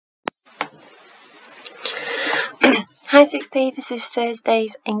Hi 6P, this is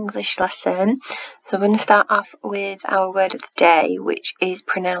Thursday's English lesson. So we're going to start off with our word of the day, which is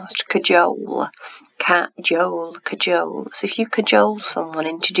pronounced cajole. Cajole. So if you cajole someone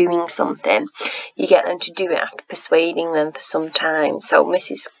into doing something, you get them to do it after persuading them for some time. So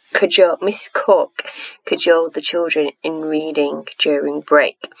Mrs. Cook cajoled the children in reading during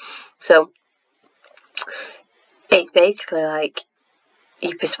break. So it's basically like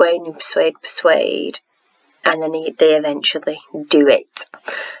you persuade, and then they eventually do it.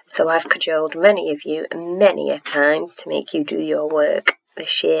 So I've cajoled many of you many a times to make you do your work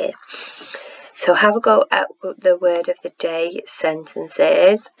this year. So have a go at the word of the day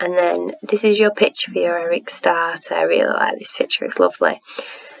sentences, and then this is your picture for your Eric starter. I really like this picture, it's lovely.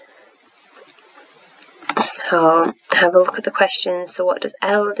 So have a look at the questions. So what does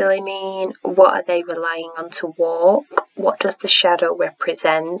elderly mean? What are they relying on to walk? What does the shadow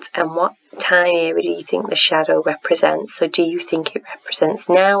represent? And what time era do you think the shadow represents? So do you think it represents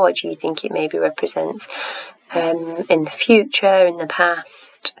now, or do you think it maybe represents in the future, in the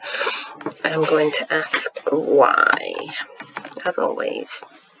past? And I'm going to ask why, as always.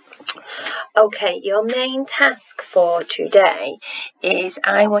 Okay, your main task for today is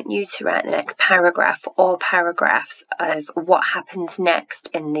I want you to write the next paragraph or paragraphs of what happens next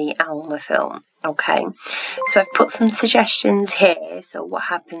in the Alma film. Okay, so I've put some suggestions here. So what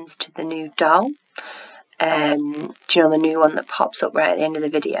happens to the new doll? Do you know the new one that pops up right at the end of the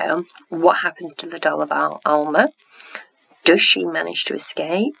video? What happens to the doll of Alma? Does she manage to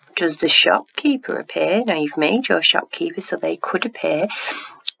escape? Does the shopkeeper appear? Now you've made your shopkeeper so they could appear.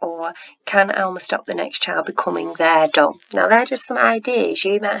 Or can Alma stop the next child becoming their doll? Now they're just some ideas.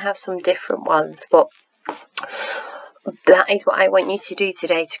 You might have some different ones, but that is what I want you to do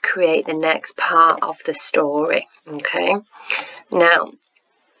today to create the next part of the story. Okay? Now,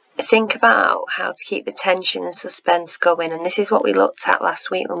 think about how to keep the tension and suspense going, and this is what we looked at last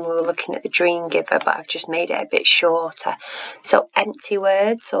week when we were looking at the dream giver, but I've just made it a bit shorter. So empty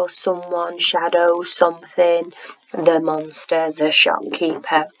words, or someone, shadow, something, the monster, the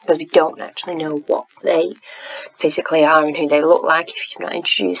shopkeeper, because we don't actually know what they physically are and who they look like if you've not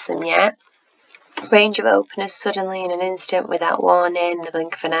introduced them yet. Range of openers, suddenly, in an instant, without warning, the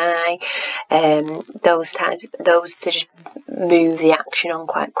blink of an eye, those to just move the action on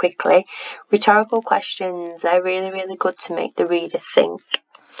quite quickly. Rhetorical questions, they're really good to make the reader think.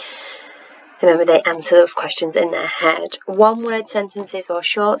 Remember, they answer those questions in their head. One word sentences or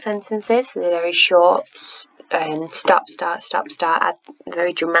short sentences, so they're very short, stop, start,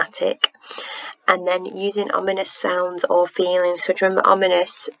 very dramatic. And then using ominous sounds or feelings. So remember,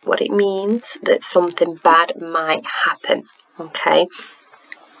 ominous, what it means, that something bad might happen. Okay,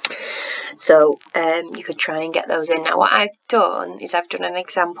 so you could try and get those in. Now what I've done is I've done an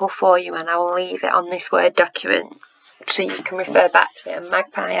example for you, and I will leave it on this Word document so you can refer back to it and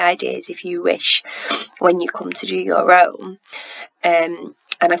magpie ideas if you wish when you come to do your own. And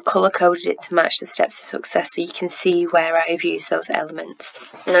I've colour coded it to match the steps to success, so you can see where I've used those elements.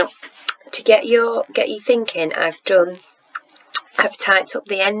 Now, to get you thinking, I've typed up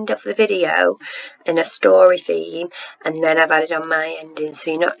the end of the video in a story theme, and then I've added on my ending, so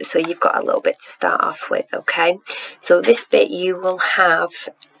you've got a little bit to start off with. Okay, so this bit you will have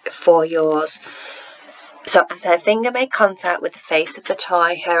for yours. So as her finger made contact with the face of the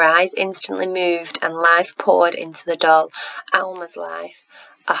toy, her eyes instantly moved and life poured into the doll, Alma's life.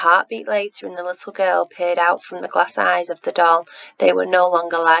 A heartbeat later, and the little girl peered out from the glass eyes of the doll. They were no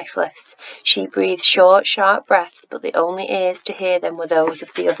longer lifeless. She breathed short, sharp breaths, but the only ears to hear them were those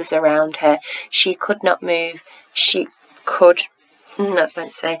of the others around her. She could not move. She could not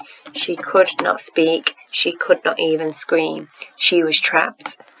speak. She could not even scream. She was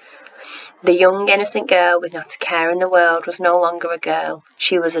trapped. The young, innocent girl with not a care in the world was no longer a girl.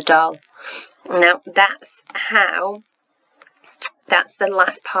 She was a doll. Now, that's the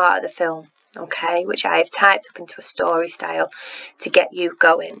last part of the film, okay, which I've typed up into a story style to get you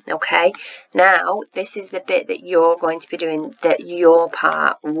going, okay? Now, this is the bit that you're going to be doing, your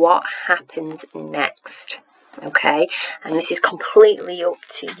part, what happens next, okay? And this is completely up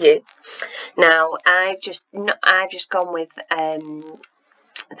to you. Now, I've just gone with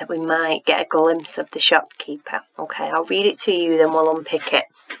that we might get a glimpse of the shopkeeper, okay? I'll read it to you, then we'll unpick it.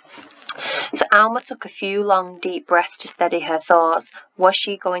 So Alma took a few long, deep breaths to steady her thoughts. Was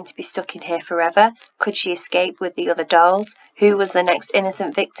she going to be stuck in here forever? Could she escape with the other dolls? Who was the next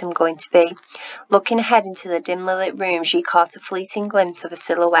innocent victim going to be? Looking ahead into the dimly lit room, she caught a fleeting glimpse of a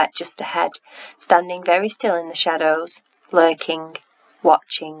silhouette just ahead, standing very still in the shadows, lurking,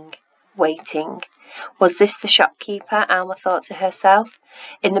 watching, waiting. Was this the shopkeeper? Alma thought to herself.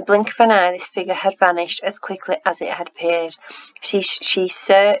 In the blink of an eye, this figure had vanished as quickly as it had appeared. She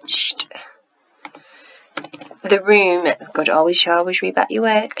searched the room. Good, always read back your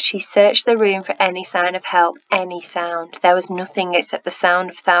work. She searched the room for any sign of help, any sound. There was nothing except the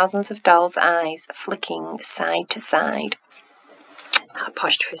sound of thousands of dolls' eyes flicking side to side. That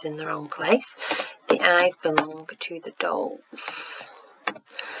apostrophe is in the wrong place. The eyes belong to the dolls.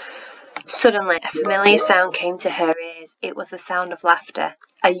 Suddenly, a familiar sound came to her ears. It was the sound of laughter,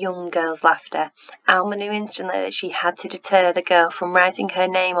 a young girl's laughter. Alma knew instantly that she had to deter the girl from writing her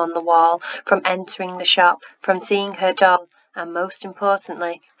name on the wall, from entering the shop, from seeing her doll, and most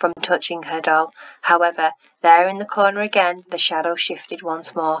importantly, from touching her doll. However, there in the corner again, the shadow shifted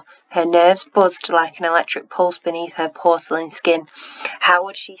once more. Her nerves buzzed like an electric pulse beneath her porcelain skin. How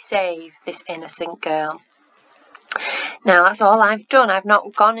would she save this innocent girl? Now, that's all I've done. I've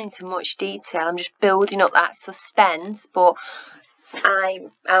not gone into much detail. I'm just building up that suspense, but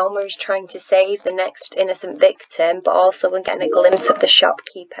Alma is trying to save the next innocent victim, but also we're getting a glimpse of the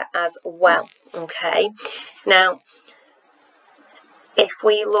shopkeeper as well. Okay, now, if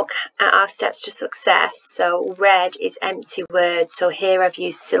we look at our steps to success, so red is empty words. So here I've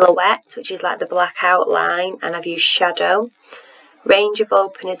used silhouette, which is like the black outline, and I've used shadow. Range of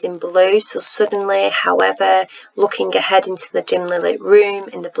open is in blue, so suddenly, however, looking ahead into the dimly lit room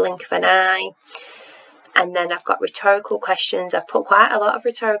in the blink of an eye. And then I've got rhetorical questions. I've put quite a lot of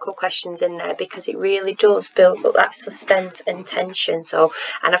rhetorical questions in there because it really does build up that suspense and tension. So,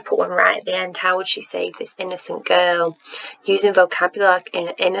 and I've put one right at the end. How would she save this innocent girl? Using vocabulary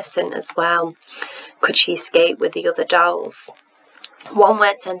like innocent as well. Could she escape with the other dolls? One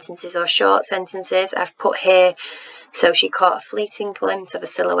word sentences or short sentences I've put here. So she caught a fleeting glimpse of a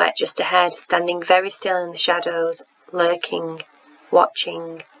silhouette just ahead, standing very still in the shadows, lurking,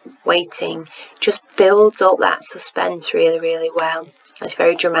 watching, waiting. Just builds up that suspense really, really well. It's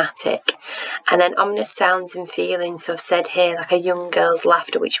very dramatic. And then ominous sounds and feelings. So I've said here like a young girl's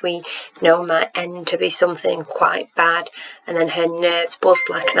laughter, which we know might end to be something quite bad. And then her nerves buzzed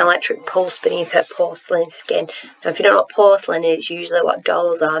like an electric pulse beneath her porcelain skin. Now, if you don't know what porcelain is, usually what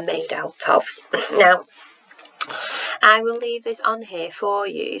dolls are made out of. Now, I will leave this on here for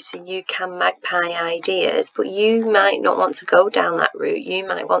you so you can magpie ideas, but you might not want to go down that route. You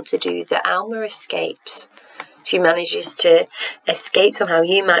might want to do the Alma escapes. She manages to escape somehow.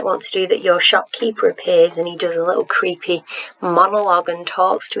 You might want to do that your shopkeeper appears and he does a little creepy monologue and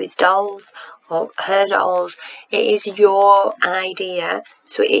talks to his dolls or her dolls. It is your idea,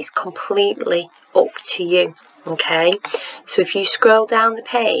 so it's completely up to you. Okay, so if you scroll down the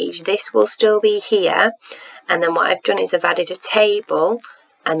page, this will still be here. And then what I've done is I've added a table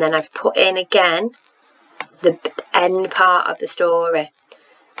and then I've put in again the end part of the story.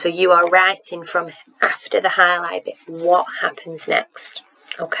 So you are writing from after the highlight bit what happens next.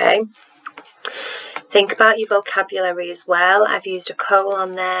 Okay. Think about your vocabulary as well. I've used a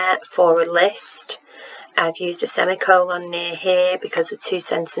colon there for a list. I've used a semicolon near here because the two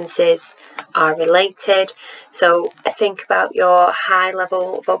sentences are related. So think about your high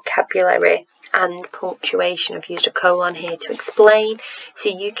level vocabulary and punctuation. I've used a colon here to explain, so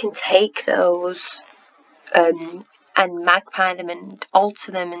you can take those and magpie them and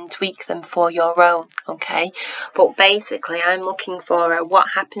alter them and tweak them for your own. Okay, but basically I'm looking for a what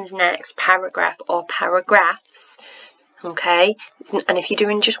happens next paragraph or paragraphs. Okay, and if you're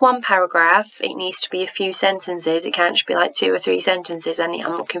doing just one paragraph, it needs to be a few sentences. It can't just be like 2 or 3 sentences. I'm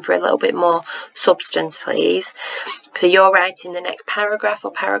looking for a little bit more substance, please. So you're writing the next paragraph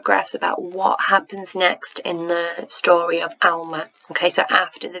or paragraphs about what happens next in the story of Alma. Okay, so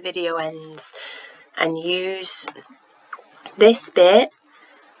after the video ends, and use this bit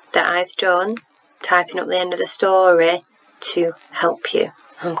that I've done, typing up the end of the story, to help you.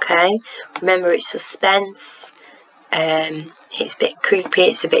 Okay, remember it's suspense. It's a bit creepy,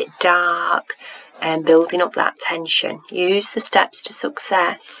 it's a bit dark, and building up that tension. Use the steps to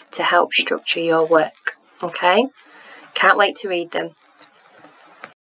success to help structure your work. Okay, can't wait to read them.